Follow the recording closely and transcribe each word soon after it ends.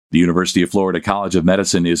The University of Florida College of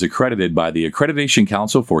Medicine is accredited by the Accreditation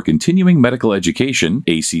Council for Continuing Medical Education,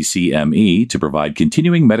 ACCME, to provide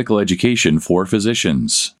continuing medical education for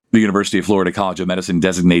physicians. The University of Florida College of Medicine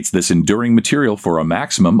designates this enduring material for a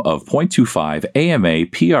maximum of 0.25 AMA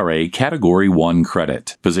PRA Category 1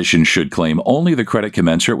 credit. Physicians should claim only the credit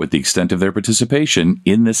commensurate with the extent of their participation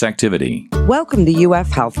in this activity. Welcome to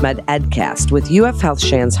UF Health Med EdCast with UF Health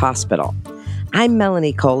Shands Hospital. I'm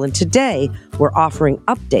Melanie Cole, and today we're offering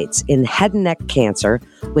updates in head and neck cancer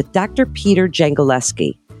with Dr. Peter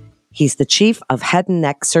Jangileski. He's the Chief of Head and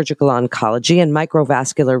Neck Surgical Oncology and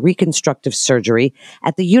Microvascular Reconstructive Surgery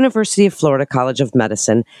at the University of Florida College of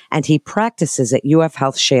Medicine, and he practices at UF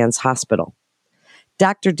Health Shands Hospital.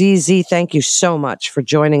 Dr. DZ, thank you so much for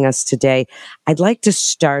joining us today. I'd like to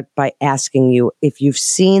start by asking you if you've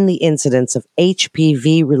seen the incidence of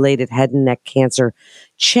HPV-related head and neck cancer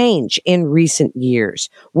change in recent years.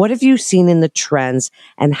 What have you seen in the trends,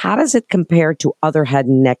 and how does it compare to other head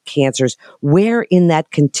and neck cancers? Where in that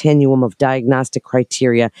continuum of diagnostic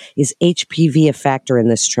criteria is HPV a factor in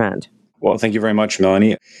this trend? Well, thank you very much,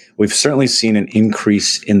 Melanie. We've certainly seen an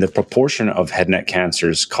increase in the proportion of head and neck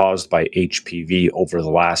cancers caused by HPV over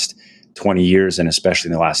the last 20 years, and especially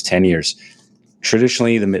in the last 10 years.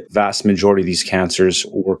 Traditionally, the vast majority of these cancers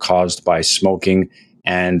were caused by smoking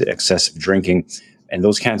and excessive drinking, and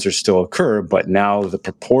those cancers still occur, but now the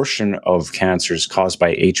proportion of cancers caused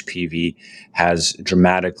by HPV has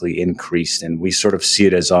dramatically increased, and we sort of see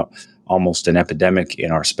it as almost an epidemic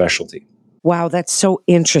in our specialty. Wow, that's so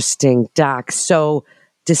interesting, Doc. So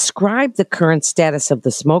describe the current status of the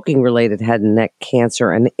smoking-related head and neck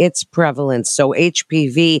cancer and its prevalence. So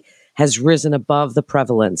HPV has risen above the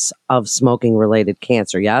prevalence of smoking-related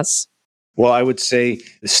cancer, yes? Well, I would say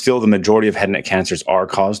still the majority of head and neck cancers are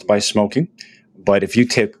caused by smoking. But if you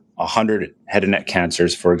take 100 head and neck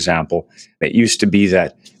cancers, for example, it used to be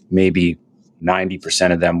that maybe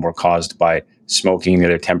 90% of them were caused by smoking, the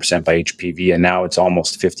other 10% by HPV, and now it's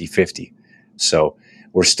almost 50-50. So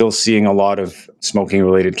we're still seeing a lot of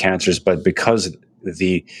smoking-related cancers, but because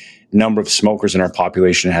the number of smokers in our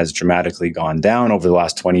population has dramatically gone down over the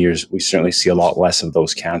last 20 years, we certainly see a lot less of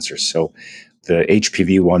those cancers. So the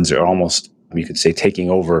HPV ones are almost, you could say,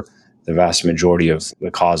 taking over the vast majority of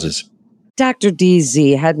the causes. Dr.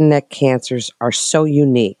 DZ, head and neck cancers are so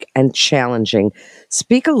unique and challenging.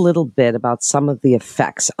 Speak a little bit about some of the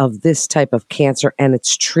effects of this type of cancer and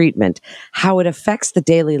its treatment, how it affects the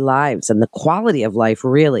daily lives and the quality of life,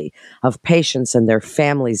 really, of patients and their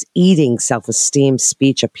families, eating, self-esteem,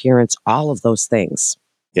 speech, appearance, all of those things.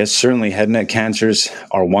 Yes, certainly. Head and neck cancers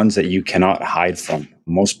are ones that you cannot hide from.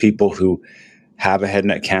 Most people who have a head and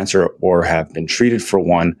neck cancer or have been treated for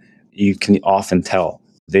one, you can often tell.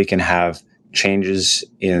 They can have changes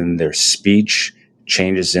in their speech,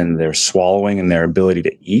 changes in their swallowing and their ability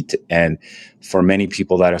to eat. And for many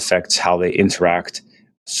people, that affects how they interact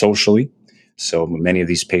socially. So many of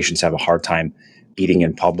these patients have a hard time eating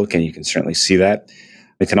in public, and you can certainly see that.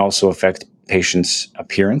 It can also affect patients'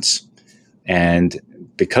 appearance. And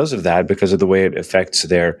because of that, because of the way it affects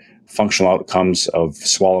their functional outcomes of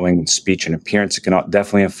swallowing, speech, and appearance, it can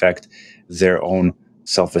definitely affect their own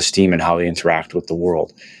self-esteem and how they interact with the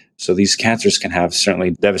world. So these cancers can have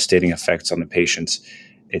certainly devastating effects on the patients.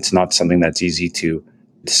 It's not something that's easy to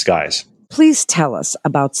disguise. Please tell us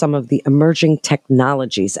about some of the emerging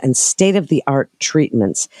technologies and state-of-the-art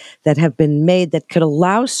treatments that have been made that could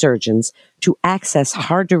allow surgeons to access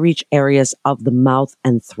hard-to-reach areas of the mouth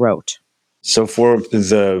and throat. So for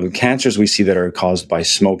the cancers we see that are caused by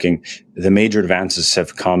smoking, the major advances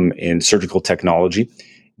have come in surgical technology.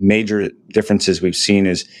 Major differences we've seen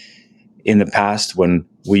is in the past, when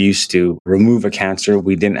we used to remove a cancer,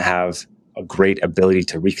 we didn't have a great ability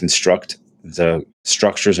to reconstruct the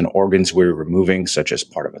structures and organs we were removing, such as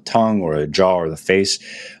part of a tongue or a jaw or the face.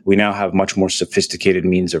 We now have much more sophisticated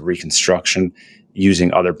means of reconstruction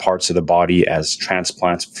using other parts of the body as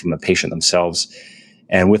transplants from the patient themselves.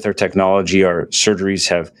 And with our technology, our surgeries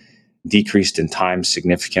have decreased in time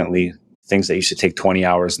significantly. Things that used to take 20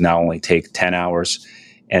 hours now only take 10 hours.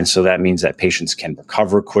 And so that means that patients can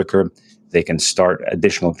recover quicker. They can start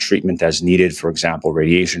additional treatment as needed, for example,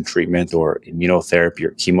 radiation treatment or immunotherapy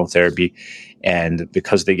or chemotherapy. And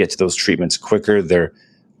because they get to those treatments quicker, their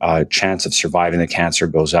chance of surviving the cancer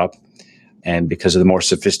goes up. And because of the more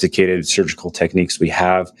sophisticated surgical techniques we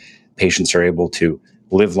have, patients are able to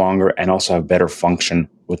live longer and also have better function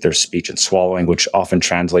with their speech and swallowing, which often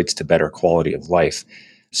translates to better quality of life.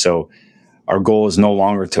 So our goal is no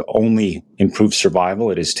longer to only improve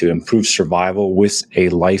survival. It is to improve survival with a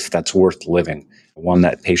life that's worth living, one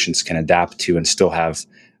that patients can adapt to and still have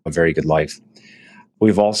a very good life.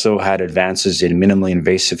 We've also had advances in minimally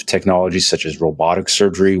invasive technologies such as robotic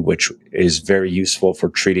surgery, which is very useful for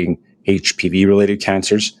treating HPV-related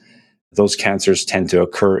cancers. Those cancers tend to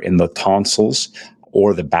occur in the tonsils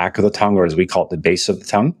or the back of the tongue, or as we call it, the base of the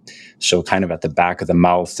tongue. So kind of at the back of the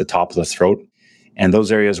mouth, the top of the throat. And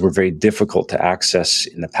those areas were very difficult to access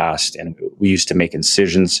in the past. And we used to make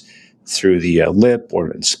incisions through the lip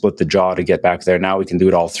or split the jaw to get back there. Now we can do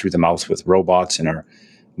it all through the mouth with robots, and our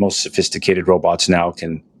most sophisticated robots now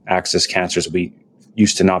can access cancers we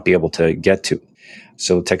used to not be able to get to.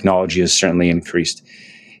 So technology has certainly increased.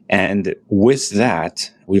 And with that,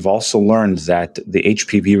 we've also learned that the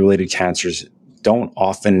HPV-related cancers don't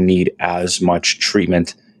often need as much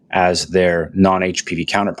treatment as their non-HPV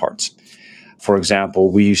counterparts. For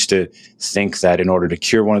example, we used to think that in order to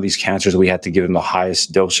cure one of these cancers, we had to give them the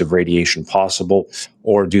highest dose of radiation possible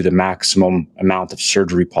or do the maximum amount of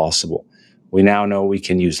surgery possible. We now know we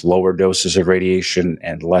can use lower doses of radiation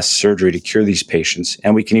and less surgery to cure these patients,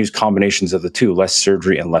 and we can use combinations of the two, less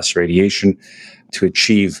surgery and less radiation, to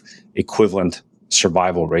achieve equivalent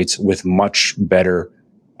survival rates with much better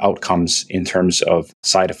outcomes in terms of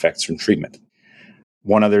side effects from treatment.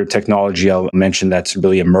 One other technology I'll mention that's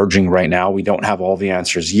really emerging right now, we don't have all the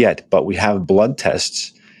answers yet, but we have blood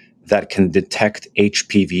tests that can detect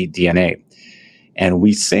HPV DNA. And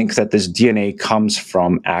we think that this DNA comes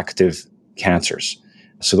from active cancers.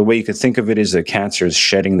 So the way you could think of it is the cancer is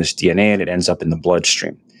shedding this DNA and it ends up in the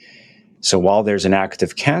bloodstream. So while there's an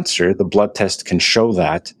active cancer, the blood test can show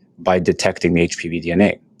that by detecting the HPV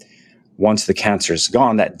DNA. Once the cancer is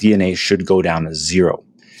gone, that DNA should go down to zero.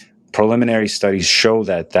 Preliminary studies show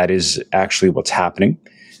that that is actually what's happening.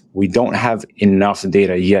 We don't have enough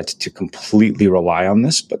data yet to completely rely on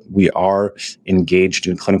this, but we are engaged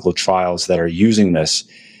in clinical trials that are using this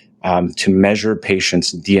to measure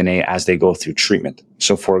patients' DNA as they go through treatment.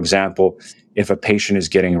 So, for example, if a patient is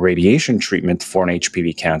getting radiation treatment for an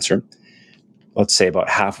HPV cancer, let's say about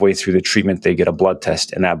halfway through the treatment, they get a blood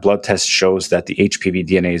test, and that blood test shows that the HPV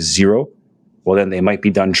DNA is zero, well, then they might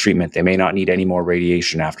be done treatment. They may not need any more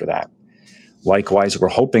radiation after that. Likewise, we're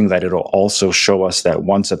hoping that it'll also show us that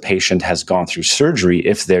once a patient has gone through surgery,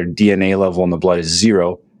 if their DNA level in the blood is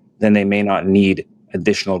zero, then they may not need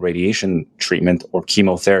additional radiation treatment or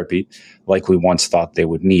chemotherapy like we once thought they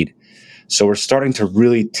would need. So we're starting to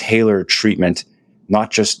really tailor treatment, not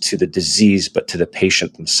just to the disease, but to the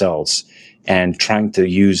patient themselves, and trying to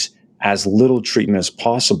use as little treatment as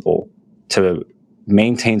possible to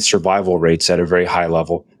maintain survival rates at a very high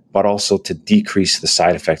level, but also to decrease the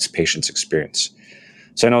side effects patients experience.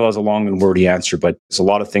 So I know that was a long and wordy answer, but there's a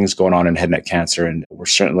lot of things going on in head and neck cancer, and we're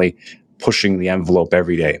certainly pushing the envelope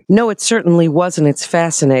every day. No, it certainly wasn't. It's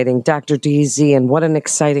fascinating, Dr. DZ, and what an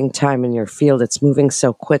exciting time in your field. It's moving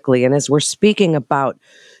so quickly. And as we're speaking about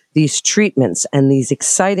these treatments and these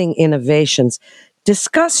exciting innovations,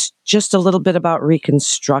 discuss just a little bit about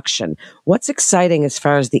reconstruction. What's exciting as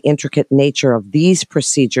far as the intricate nature of these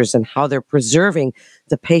procedures and how they're preserving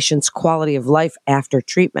the patient's quality of life after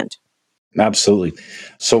treatment? Absolutely.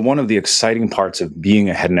 So one of the exciting parts of being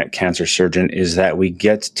a head and neck cancer surgeon is that we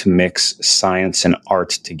get to mix science and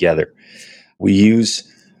art together. We use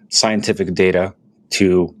scientific data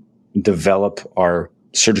to develop our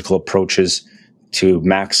surgical approaches to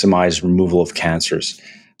maximize removal of cancers.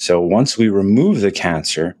 So once we remove the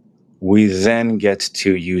cancer, we then get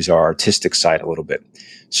to use our artistic side a little bit.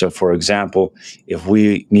 So for example, if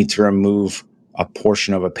we need to remove a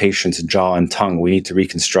portion of a patient's jaw and tongue, we need to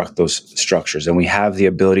reconstruct those structures. And we have the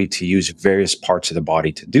ability to use various parts of the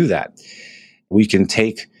body to do that. We can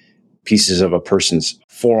take pieces of a person's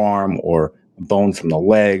forearm or bone from the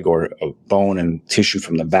leg or a bone and tissue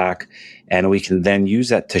from the back, and we can then use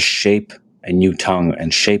that to shape a new tongue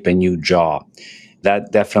and shape a new jaw.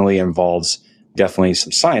 That definitely involves some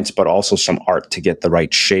science, but also some art to get the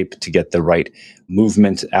right shape, to get the right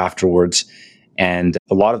movement afterwards. And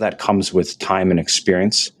a lot of that comes with time and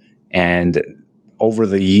experience. And over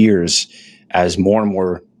the years, as more and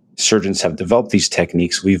more surgeons have developed these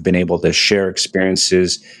techniques, we've been able to share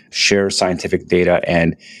experiences, share scientific data,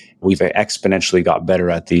 and we've exponentially got better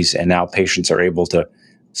at these. And now patients are able to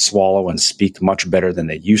swallow and speak much better than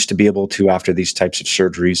they used to be able to after these types of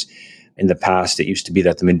surgeries. In the past, it used to be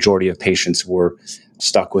that the majority of patients were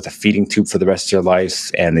stuck with a feeding tube for the rest of their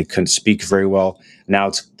life and they couldn't speak very well. Now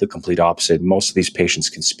it's the complete opposite. Most of these patients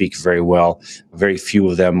can speak very well. Very few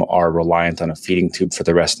of them are reliant on a feeding tube for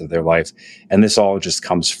the rest of their life. And this all just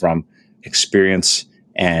comes from experience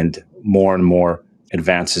and more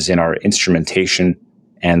advances in our instrumentation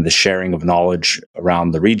and the sharing of knowledge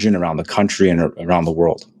around the region, around the country, and around the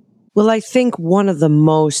world. Well, I think one of the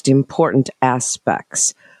most important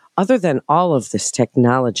aspects other than all of this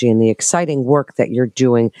technology and the exciting work that you're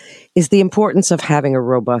doing, is the importance of having a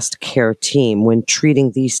robust care team when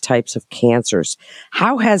treating these types of cancers.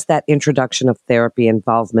 How has that introduction of therapy,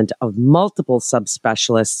 involvement of multiple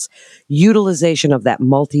subspecialists, utilization of that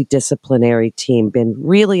multidisciplinary team been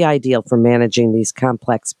really ideal for managing these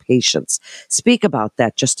complex patients? Speak about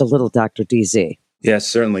that just a little, Dr. DZ. Yes,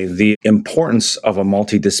 certainly. The importance of a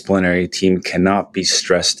multidisciplinary team cannot be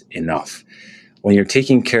stressed enough. When you're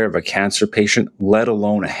taking care of a cancer patient, let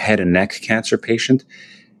alone a head and neck cancer patient,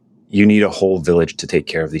 you need a whole village to take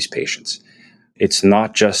care of these patients. It's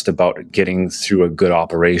not just about getting through a good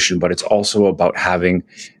operation, but it's also about having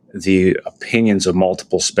the opinions of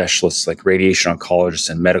multiple specialists like radiation oncologists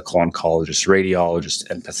and medical oncologists, radiologists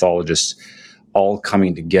and pathologists, all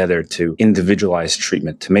coming together to individualize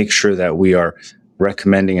treatment to make sure that we are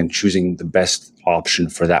recommending and choosing the best option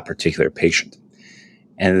for that particular patient.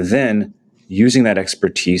 And then using that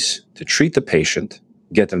expertise to treat the patient,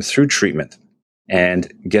 get them through treatment,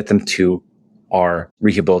 and get them to our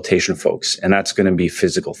rehabilitation folks. And that's going to be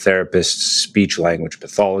physical therapists, speech language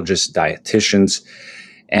pathologists, dietitians.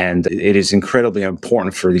 And it is incredibly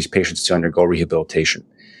important for these patients to undergo rehabilitation.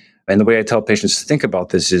 And the way I tell patients to think about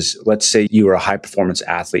this is, let's say you were a high performance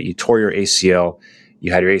athlete, you tore your ACL,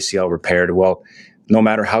 you had your ACL repaired. Well, no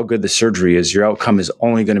matter how good the surgery is, your outcome is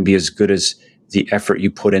only going to be as good as the effort you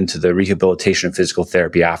put into the rehabilitation and physical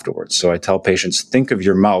therapy afterwards. So I tell patients, think of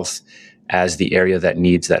your mouth as the area that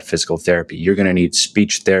needs that physical therapy. You're going to need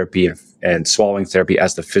speech therapy and swallowing therapy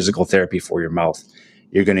as the physical therapy for your mouth.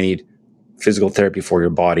 You're going to need physical therapy for your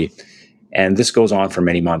body. And this goes on for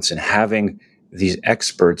many months. And having these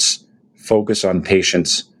experts focus on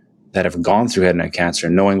patients that have gone through head and neck cancer,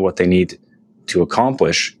 knowing what they need to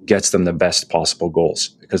accomplish, gets them the best possible goals,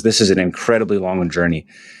 because this is an incredibly long journey.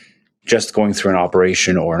 Just going through an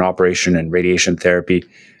operation and radiation therapy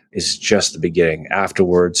is just the beginning.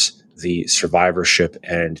 Afterwards, the survivorship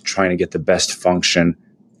and trying to get the best function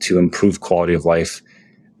to improve quality of life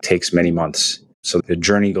takes many months. So the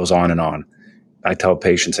journey goes on and on. I tell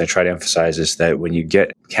patients, I try to emphasize this, that when you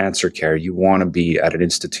get cancer care, you want to be at an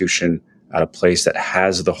institution, at a place that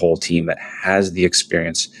has the whole team, that has the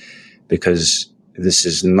experience, because this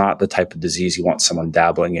is not the type of disease you want someone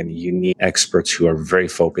dabbling in. You need experts who are very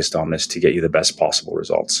focused on this to get you the best possible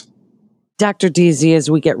results. Dr. DZ, as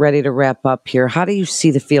we get ready to wrap up here, how do you see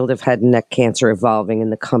the field of head and neck cancer evolving in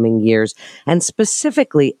the coming years, and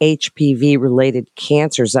specifically HPV-related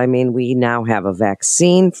cancers? I mean, we now have a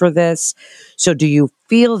vaccine for this. So do you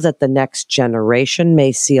feel that the next generation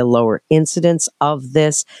may see a lower incidence of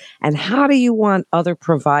this? And how do you want other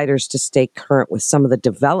providers to stay current with some of the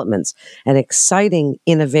developments and exciting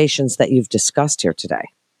innovations that you've discussed here today?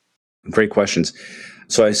 Great questions.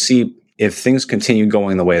 So I see, if things continue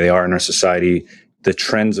going the way they are in our society, the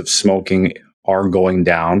trends of smoking are going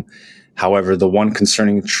down. However, the one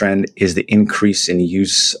concerning trend is the increase in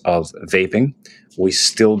use of vaping. We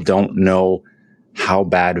still don't know how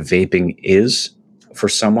bad vaping is for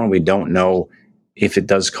someone. We don't know if it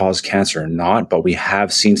does cause cancer or not, but we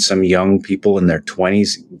have seen some young people in their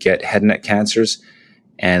 20s get head and neck cancers.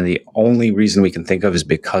 And the only reason we can think of is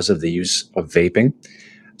because of the use of vaping.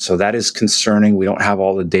 So that is concerning. We don't have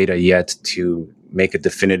all the data yet to make a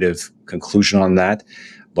definitive conclusion on that,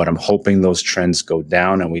 but I'm hoping those trends go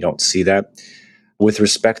down and we don't see that. With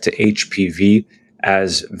respect to HPV,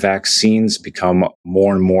 as vaccines become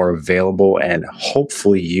more and more available and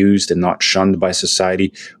hopefully used and not shunned by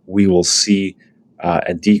society, we will see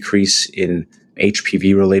a decrease in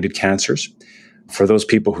HPV-related cancers. For those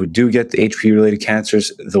people who do get the HPV-related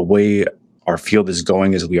cancers, the way our field is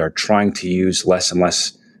going is we are trying to use less and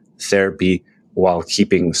less therapy while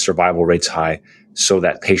keeping survival rates high so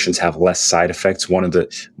that patients have less side effects. One of the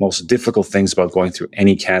most difficult things about going through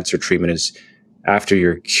any cancer treatment is after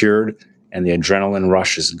you're cured and the adrenaline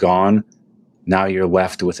rush is gone, now you're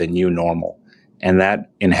left with a new normal. And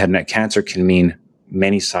that in head and neck cancer can mean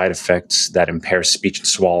many side effects that impair speech and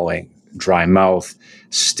swallowing, dry mouth,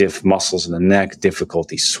 stiff muscles in the neck,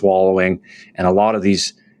 difficulty swallowing. And a lot of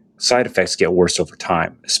these side effects get worse over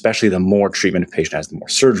time, especially the more treatment a patient has, the more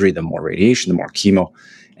surgery, the more radiation, the more chemo.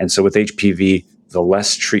 And so with HPV, the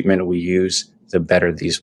less treatment we use, the better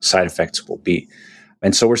these side effects will be.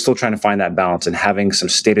 And so we're still trying to find that balance, and having some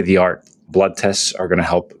state-of-the-art blood tests are going to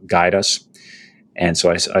help guide us. And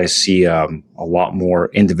so I see a lot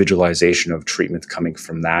more individualization of treatment coming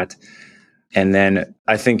from that. And then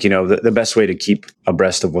I think, the best way to keep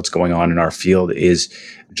abreast of what's going on in our field is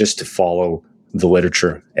just to follow the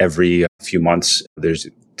literature. Every few months, there's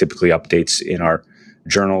typically updates in our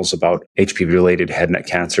journals about HPV-related head and neck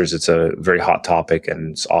cancers. It's a very hot topic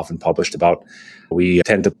and it's often published about. We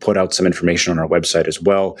tend to put out some information on our website as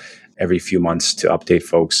well every few months to update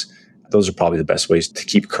folks. Those are probably the best ways to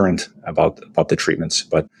keep current about the treatments.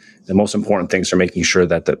 But the most important things are making sure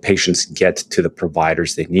that the patients get to the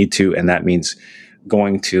providers they need to, and that means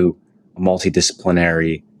going to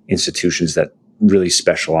multidisciplinary institutions that really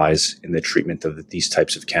specialize in the treatment of these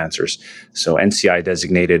types of cancers. So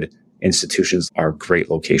NCI-designated institutions are great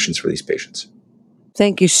locations for these patients.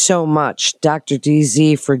 Thank you so much, Dr.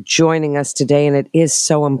 DZ, for joining us today. And it is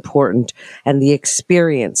so important. And the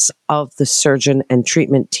experience of the surgeon and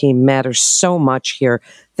treatment team matters so much here.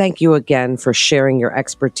 Thank you again for sharing your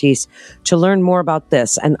expertise. To learn more about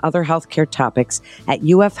this and other healthcare topics at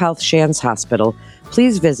UF Health Shands Hospital,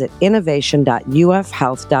 please visit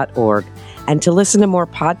innovation.ufhealth.org. And to listen to more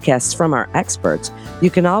podcasts from our experts, you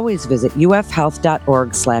can always visit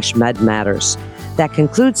ufhealth.org/medmatters. That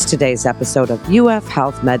concludes today's episode of UF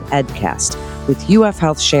Health Med Edcast with UF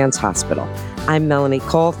Health Shands Hospital. I'm Melanie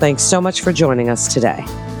Cole. Thanks so much for joining us today.